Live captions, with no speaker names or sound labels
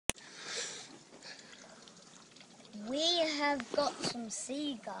have got some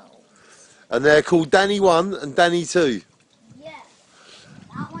seagulls. And they're called Danny 1 and Danny 2. Yeah.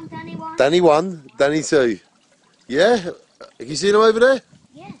 That one, Danny 1. Danny 1, Danny 2. Yeah? Have you seen them over there?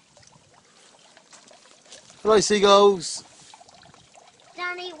 Yeah. Hello, seagulls.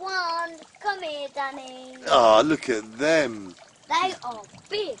 Danny 1, come here, Danny. Ah, look at them. They are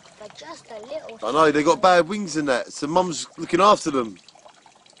big, but just a little. I know, they've got bad wings and that, so Mum's looking after them.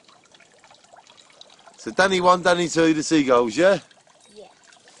 So Danny 1, Danny 2, the seagulls, yeah? Yeah.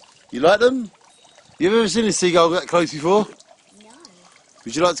 You like them? You ever seen a seagull that close before? No.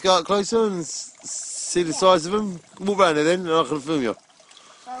 Would you like to go out closer and see the size of them? Walk round there then, and I can film you.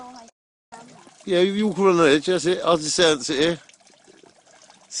 So I Yeah, you walk around the edge, that's it. I'll just sit here.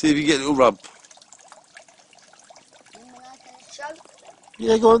 See if you get a little rub.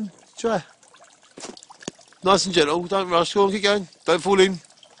 Yeah, go on, try. Nice and gentle, don't rush, go on, keep going. Don't fall in.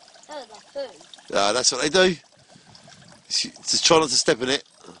 Oh, they're food. Ah, that's what they do. Just try not to step in it.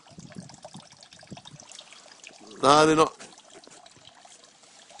 No, they're not.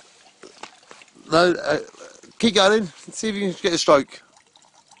 No, keep going. See if you can get a stroke.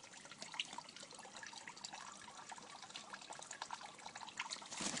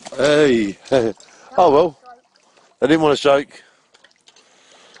 Hey. Oh well. I didn't want a stroke.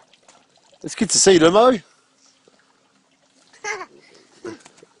 It's good to see them, though.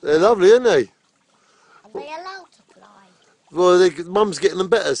 They're lovely, aren't they? Are they allowed to fly? Well, Mum's getting them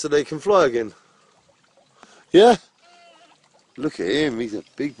better so they can fly again. Yeah? Look at him, he's a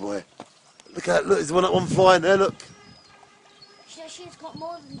big boy. Look at that, look, there's one flying there, look. So she's got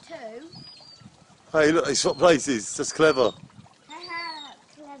more than 2. Hey, look, they swap places, that's clever.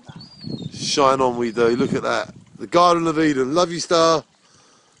 Clever. Shine on we do, look at that. The Garden of Eden, love you, Star.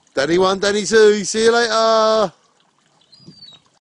 Danny 1, Danny 2, see you later.